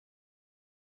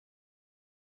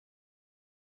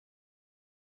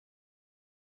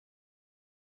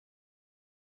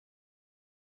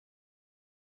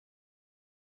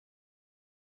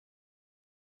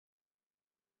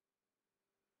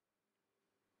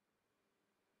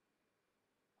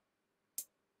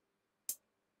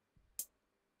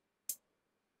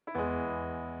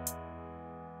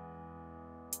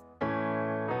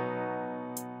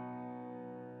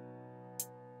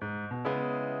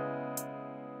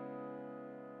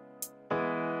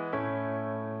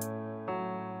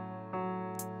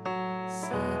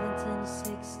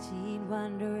16,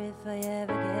 wonder if I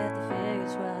ever get the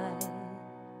figures right.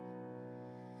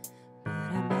 But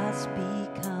I must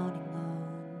be counting on,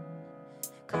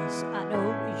 'cause I know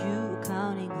you are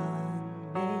counting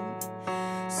on me.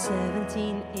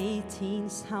 17, 18,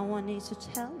 someone needs to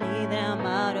tell me that I'm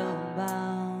out of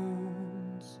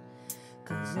bounds,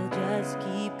 'cause I just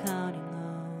keep counting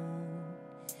on,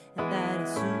 and that I'll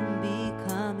soon be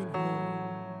coming home.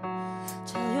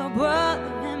 Tell your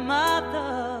brother and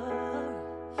mother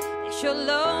they should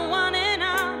love one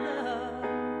another.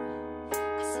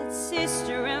 I said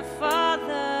sister and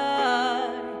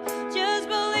father, just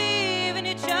believe in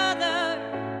each other.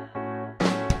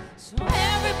 So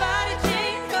everybody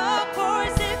change your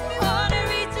course if you want to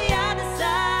reach the other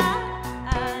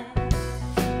side.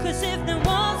 'Cause if the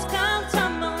walls come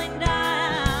tumbling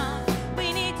down,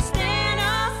 we need to stand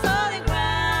on solid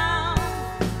ground.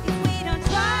 If we don't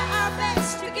try our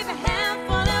best to give a hand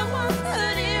for the ones who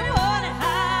didn't hold it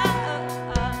high,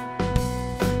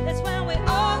 that's when we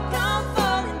all come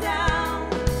falling down.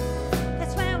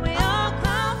 That's when we all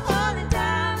come falling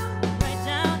down, right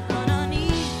down on our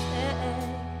knees.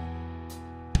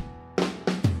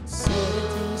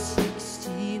 17,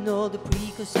 16, all the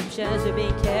preconceptions we've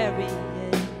been carrying,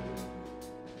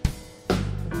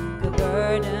 the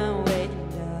burden weighing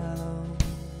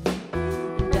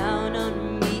down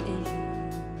on me and you.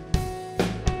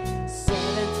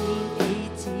 17,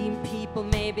 18, people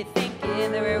may be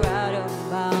thinking that we're out of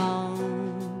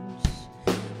bounds,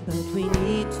 but we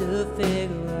need to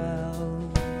figure out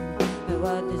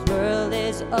what this world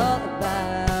is all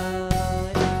about.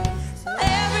 So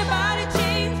everybody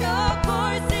change your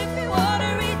course if you want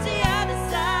to reach the other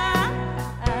side.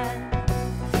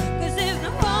 'Cause if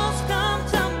the walls come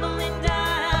tumbling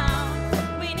down,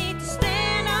 we need to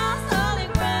stand on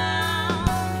solid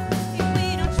ground. If we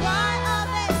don't try our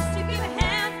best to give a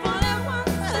hand for the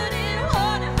ones who didn't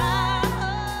hold it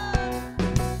high,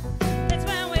 that's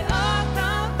when we all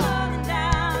come falling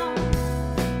down.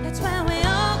 That's when we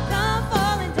all come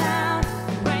falling down,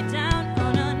 right down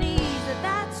on our knees.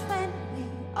 That's when we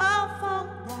all fall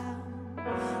down.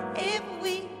 If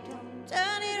we don't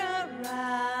turn it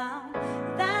around,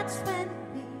 that's when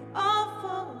we all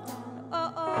fall down.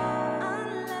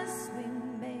 Unless we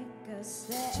make a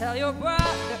stand. Tell your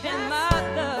brother and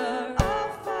mother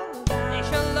they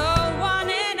should love one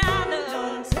another.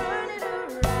 Turn it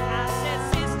around. I said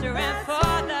sister and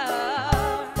father,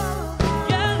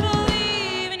 just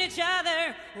believe in each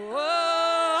other.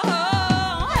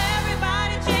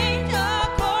 Everybody change your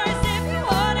course if you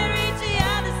want to reach the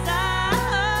other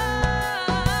side.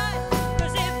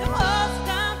 'Cause if the walls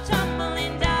come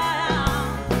tumbling down,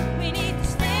 we need to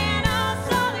stand on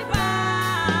solid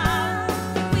ground.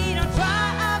 If we don't try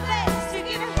our best to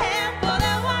give a hand for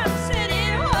the ones who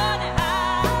didn't hold it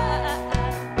high,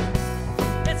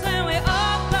 that's when we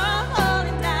all come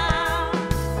falling down.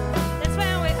 That's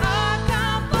when we all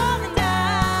come falling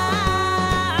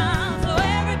down. So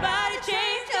everybody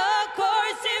change your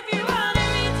course if you want to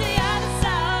reach the other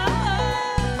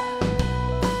side.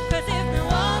 'Cause if the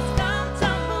walls come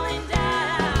tumbling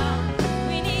down,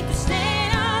 we need to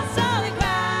stand on solid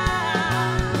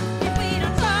ground. If we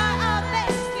don't try our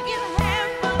best to give a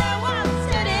hand for the ones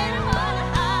who didn't hold it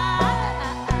high,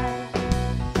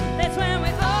 that's when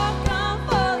we all come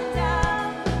falling down.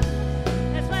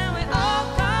 That's when we all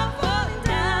come falling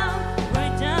down,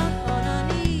 right down on our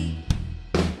knees.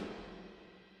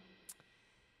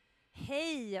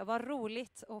 Hej, vad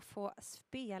roligt att få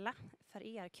spela för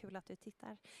er. Kul att du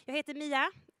tittar. Jag heter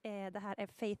Mia, det här är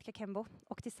Faith Kakembo,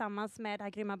 och tillsammans med det här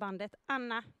grymma bandet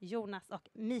Anna, Jonas och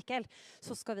Mikael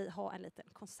så ska vi ha en liten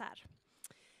konsert.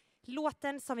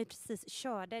 Låten som vi precis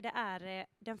körde, det är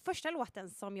den första låten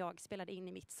som jag spelade in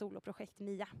i mitt soloprojekt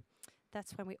Mia.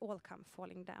 That's when we all come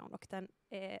falling down. Och den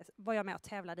var jag med och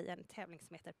tävlade i en tävling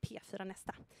som heter P4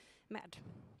 nästa med.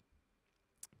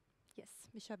 Yes,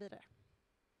 vi kör vidare.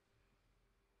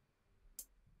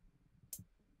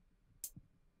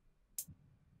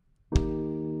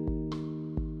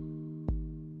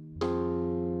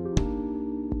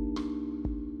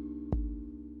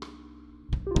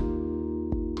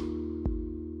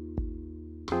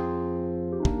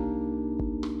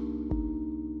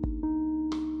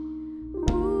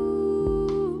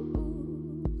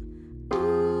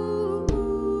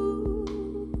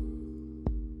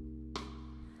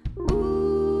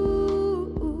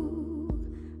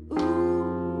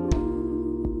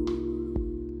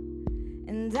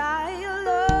 And I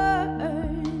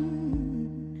learned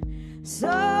so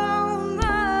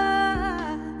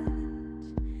much,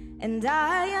 and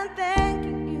I am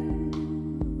thanking you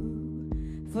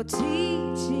for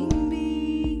teaching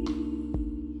me,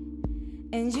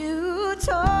 and you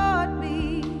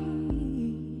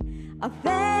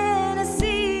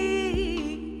fantasy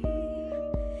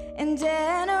and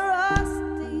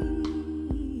generosity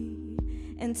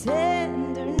and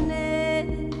tenderness.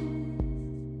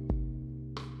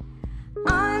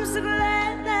 I'm so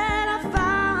glad that I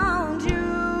found you.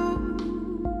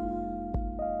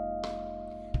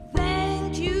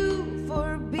 Thank you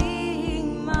for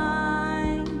being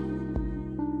mine.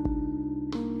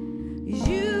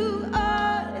 You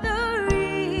are the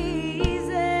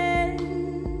reason,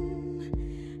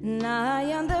 and I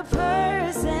am the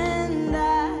person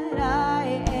that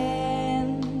I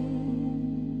am.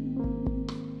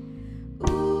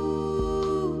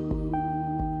 Ooh,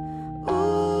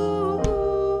 ooh,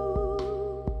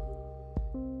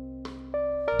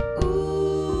 ooh,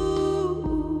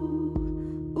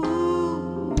 ooh.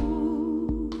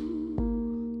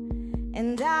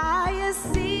 And I have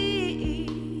seen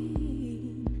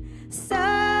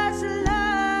such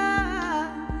love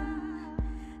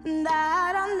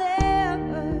that I've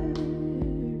never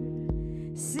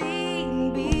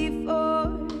seen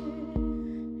before,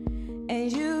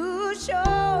 and you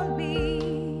showed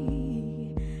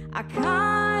me a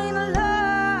kind of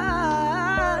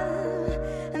love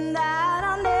that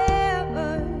I've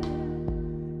never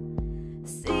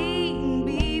seen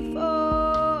before.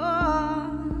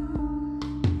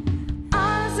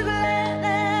 I'm so glad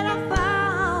that I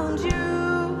found you.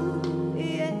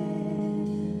 Yeah.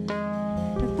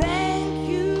 Thank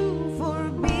you for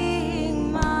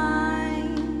being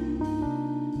mine.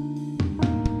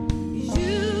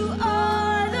 You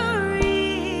are the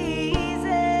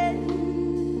reason,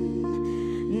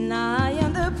 and I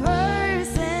am the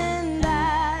person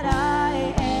that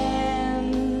I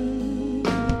am.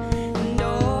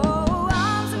 No,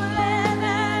 I'm so glad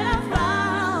that I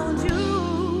found you.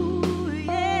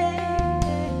 Yeah.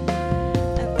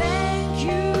 Thank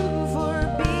you for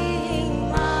being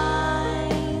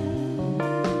mine.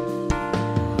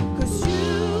 'Cause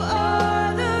you are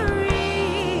the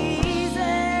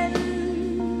reason,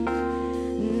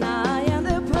 and I am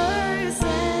the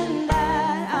person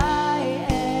that I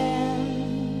am.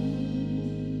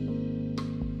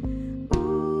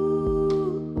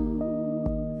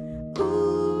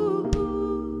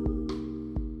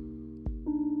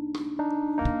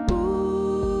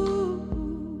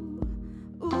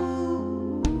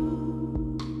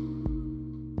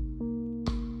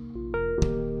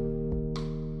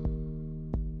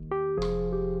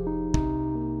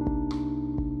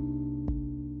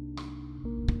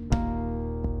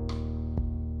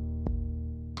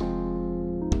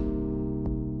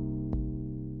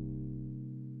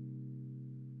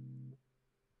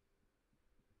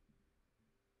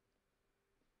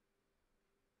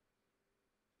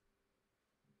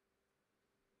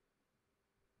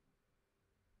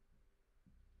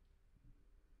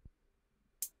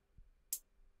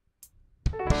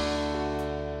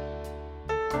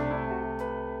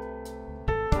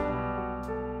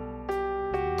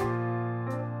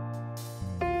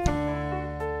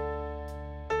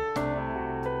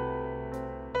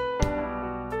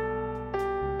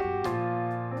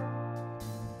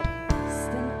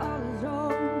 Stand all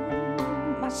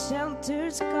alone, my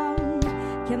shelter's gone,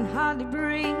 can hardly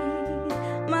breathe,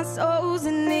 my soul's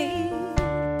in need.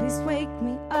 Please wake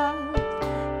me up,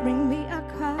 bring me a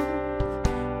cup.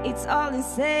 It's all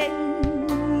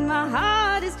insane, my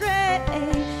heart is drained.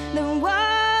 Then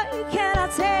why can't I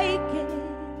take it?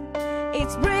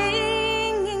 It's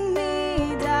bringing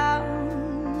me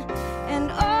down,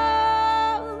 and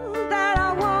all that I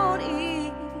want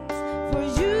is for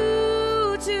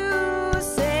you to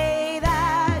say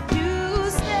that you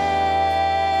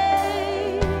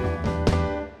stay.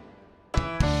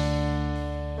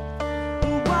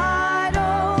 Why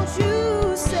don't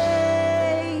you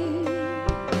say?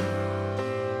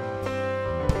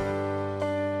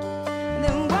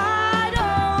 Then why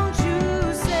don't you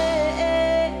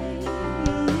say?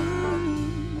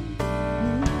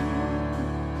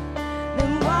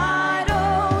 Then why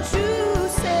don't you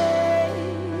say?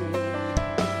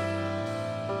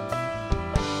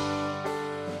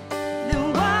 Then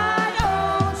why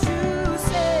don't you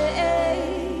say?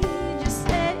 Just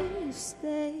stay,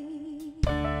 stay.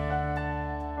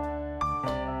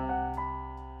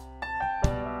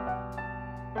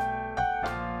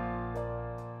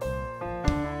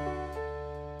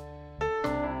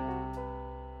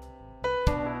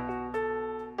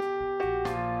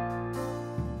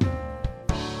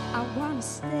 I wanna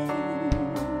stay,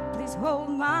 please hold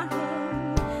my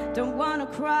hand. Don't wanna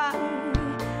cry,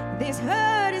 this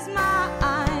hurt is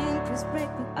mine. Please break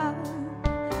me up,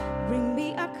 bring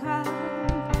me a cup.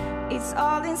 It's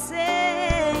all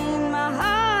insane, my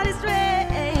heart is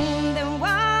drained. Then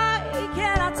why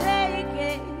can't I take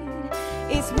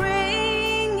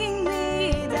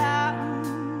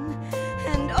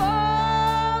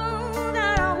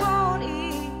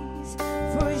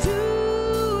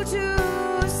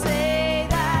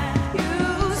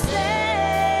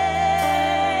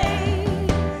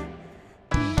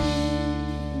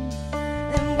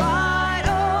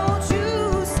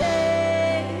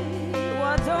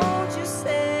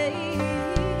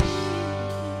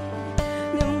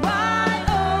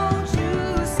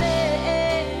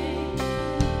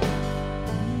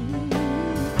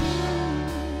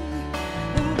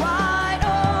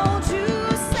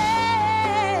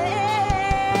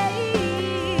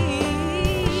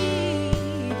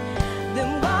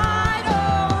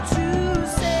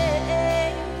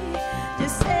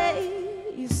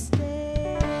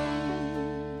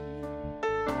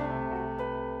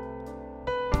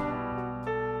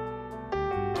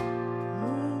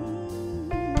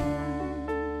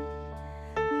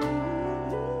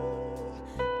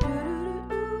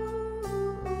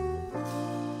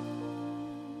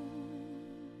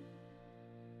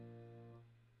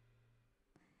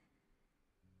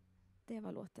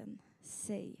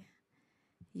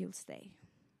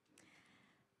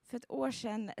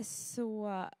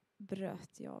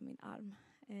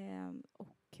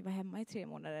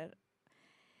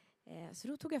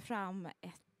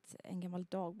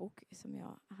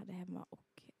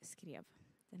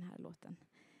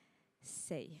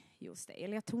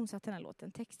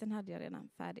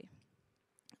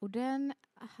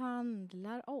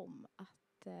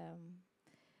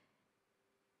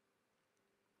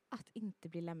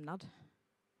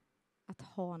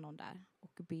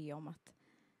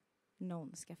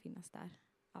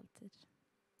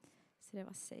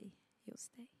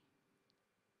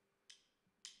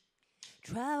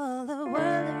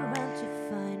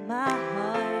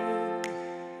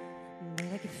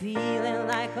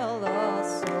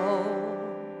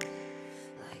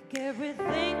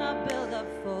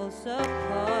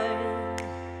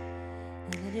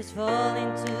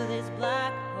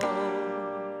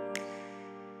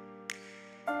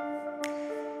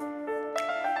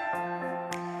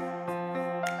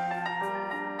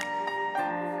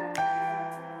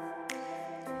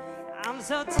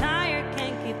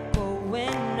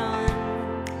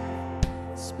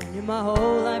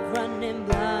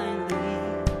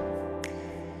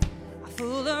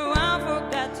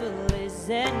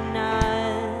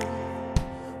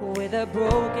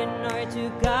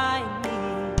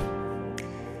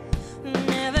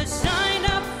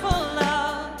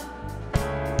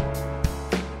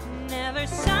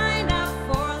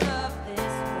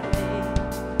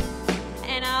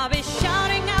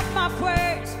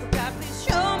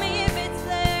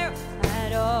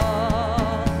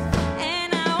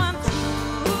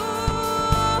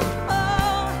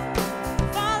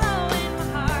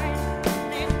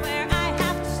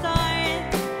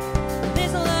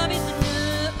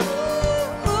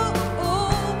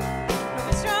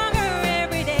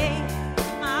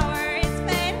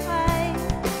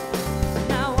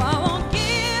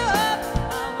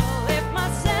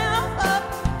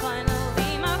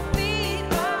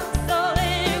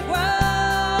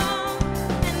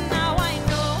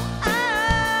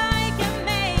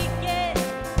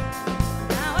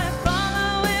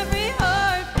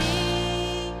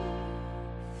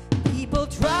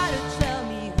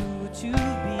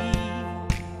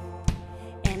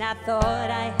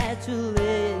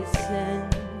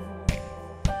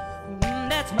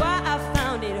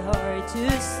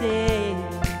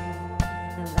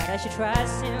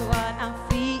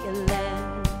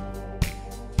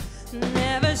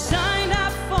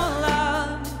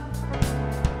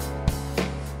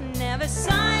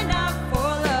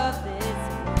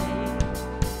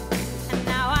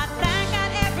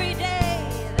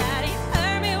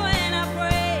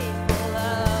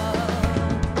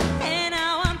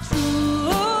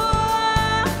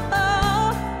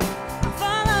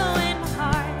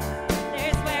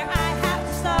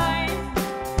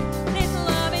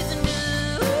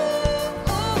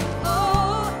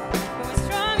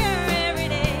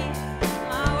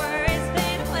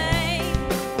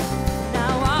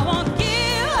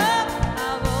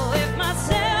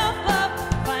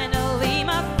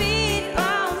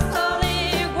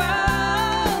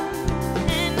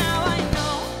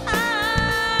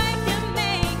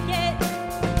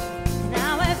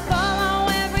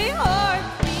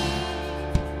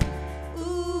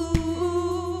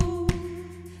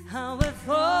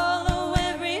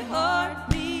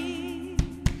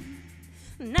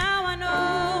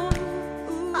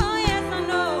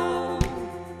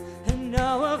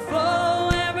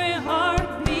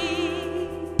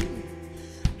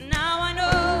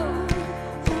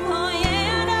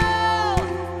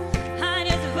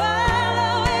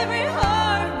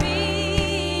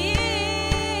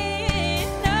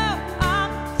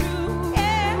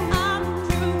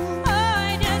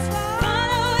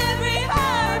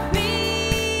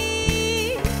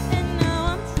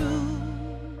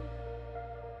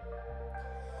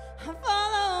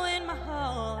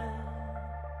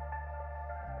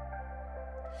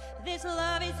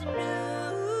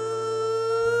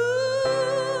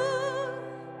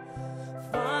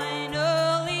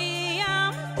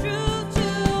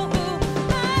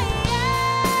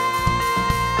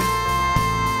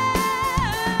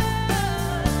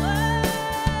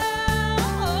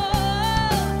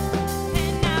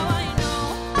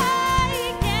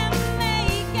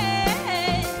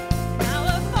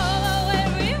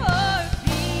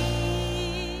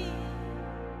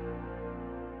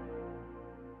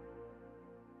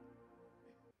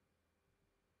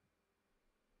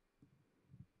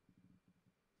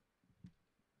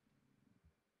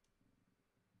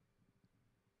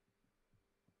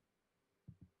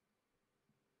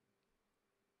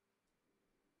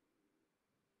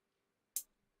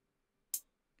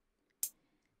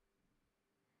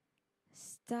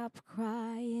Stop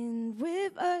crying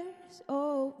rivers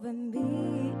over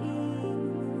me.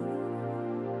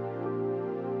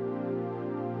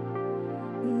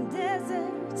 And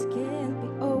deserts can't be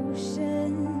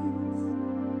oceans.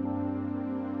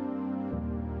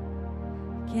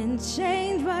 Can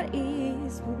change what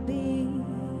is will be.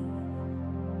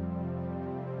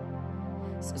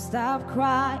 So stop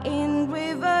crying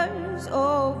rivers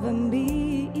over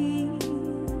me.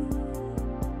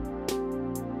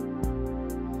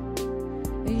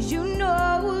 You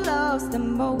know love's the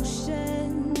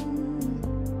motion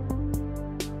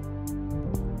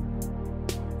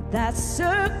that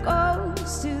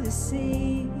circles to the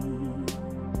sea.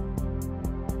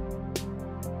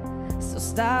 So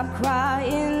stop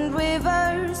crying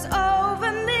rivers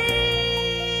over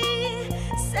me.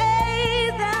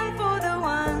 Save them for the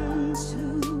ones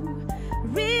who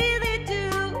really do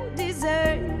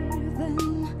deserve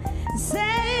them.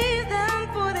 Save them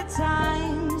for the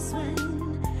times when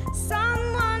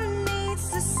someone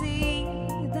needs to see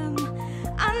them.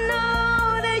 I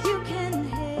know that you can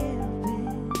help it,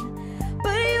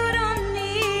 but you don't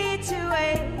need to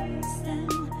waste them.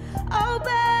 Oh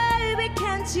baby,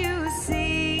 can't you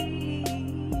see?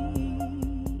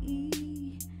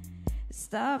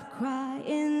 Stop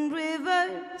crying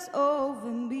rivers over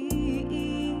me.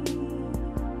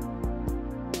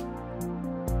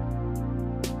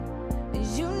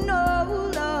 You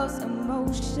know love's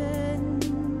emotion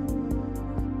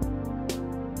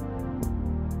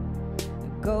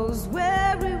goes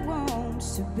where it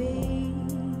wants to be.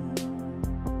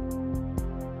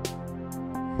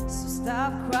 So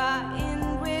stop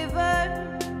crying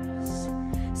rivers.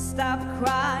 Stop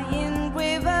crying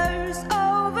rivers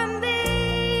over me.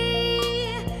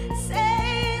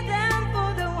 Save them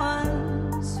for the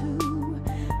ones who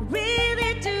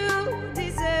really do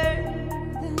deserve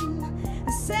them.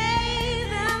 Save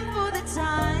them for the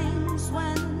times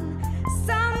when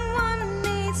someone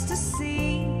needs to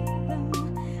see them.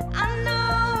 I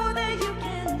know that you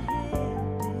can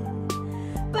help it,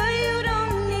 but you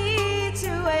don't need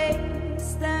to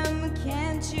waste them.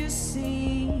 Can't you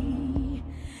see?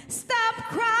 Stop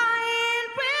crying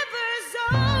rivers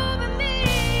over me.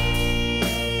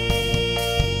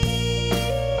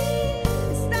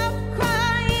 Stop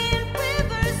crying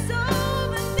rivers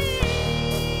over me.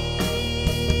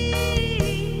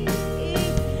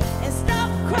 And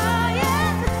stop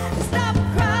crying, stop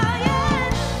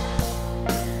crying.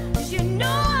 'Cause you know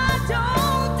I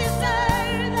don't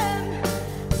deserve them.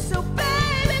 So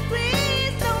baby,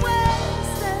 please don't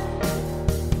waste them.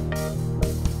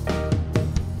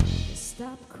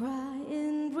 Stop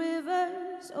crying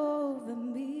rivers over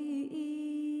me.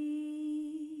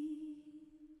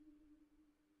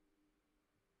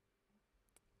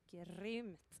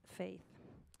 Grymt, Faith.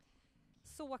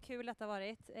 Så kul att det har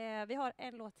varit. Vi har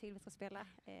en låt till vi ska spela.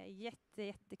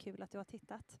 Jättekul att du har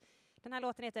tittat. Den här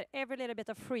låten heter Every Little Bit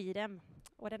of Freedom.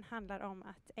 Och den handlar om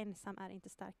att ensam är inte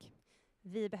stark.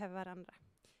 Vi behöver varandra.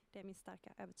 Det är min starka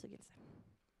övertygelse.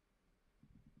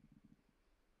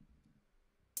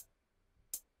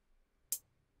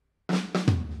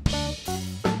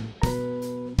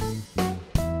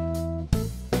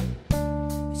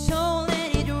 So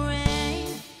let it rain.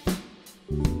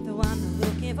 The one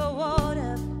looking for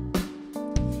water.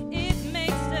 It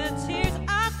makes the tears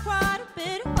I cried a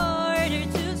bit harder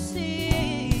to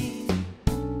see.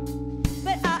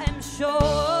 But I am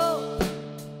sure,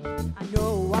 I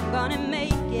know I'm gonna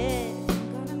make it.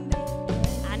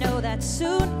 I know that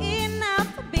soon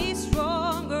enough I'll be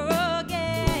stronger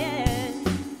again.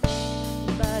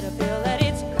 But I feel that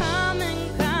it's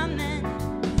coming, coming.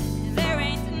 There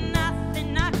ain't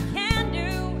nothing I can do.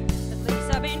 At least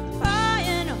I've been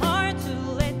trying hard to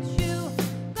let you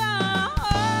go.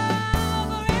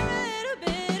 For every little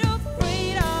bit of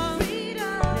freedom,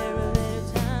 every little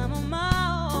time on my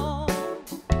own.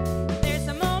 There's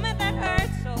a moment that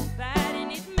hurts so bad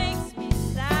and it makes me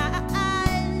sad.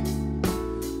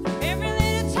 For every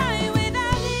little time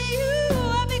without you,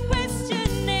 I'll be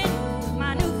questioning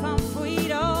my newfound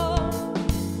freedom.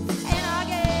 And I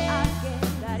get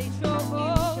that it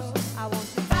shows. I want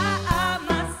you by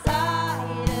my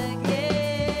side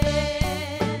again.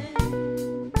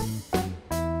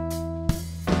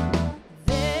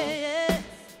 This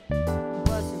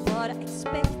wasn't what I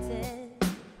expected,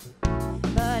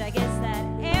 but I guess that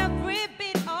every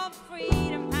bit of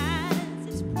freedom has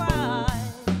its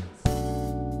price.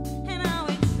 And now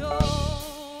it's sure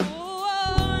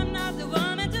I'm not the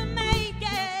woman to make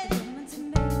it,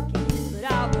 but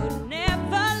I would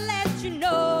never let you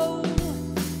know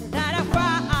that I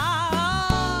cry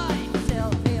until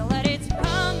I feel that it's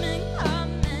coming,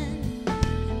 coming.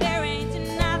 And there ain't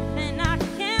nothing I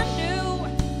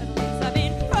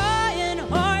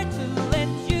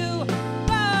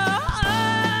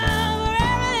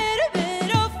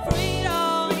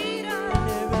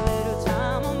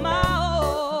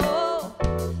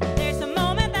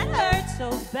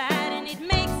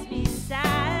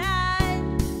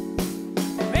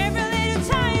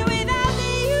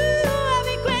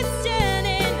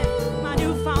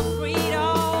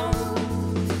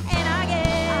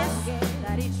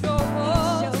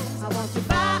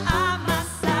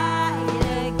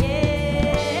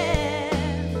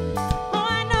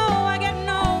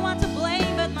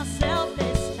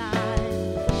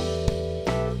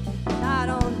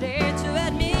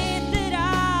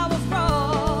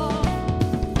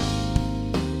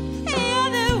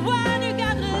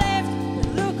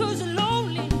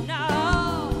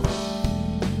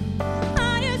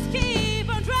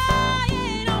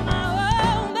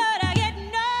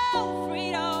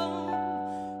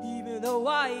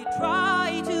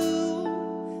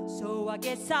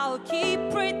I'll keep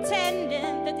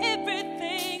pretending that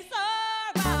everything's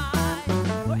alright.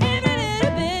 For every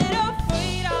little bit of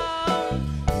freedom,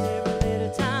 every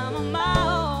little time on my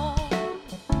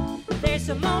own. There's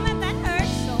a moment that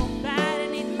hurts so bad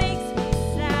and it makes me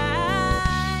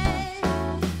sad.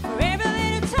 For every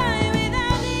little time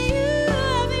without you,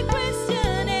 I'll be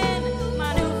questioning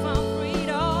my newfound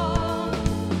freedom.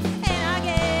 And I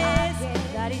guess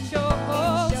that it shows.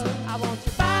 I want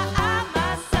you by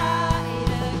my side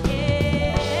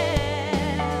again.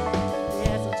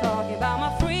 Yes, I'm talking about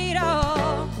my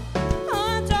freedom.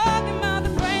 I'm talking about the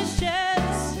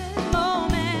precious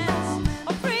moments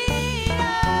of freedom.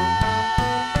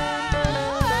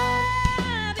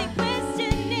 I've been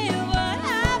questioning what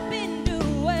I've been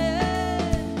doing,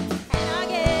 and I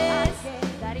guess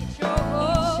that it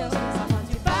shows. I want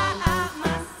you by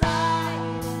my side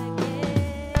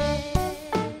again.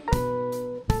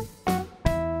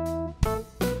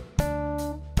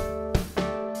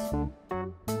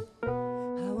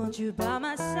 I want you by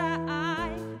my side.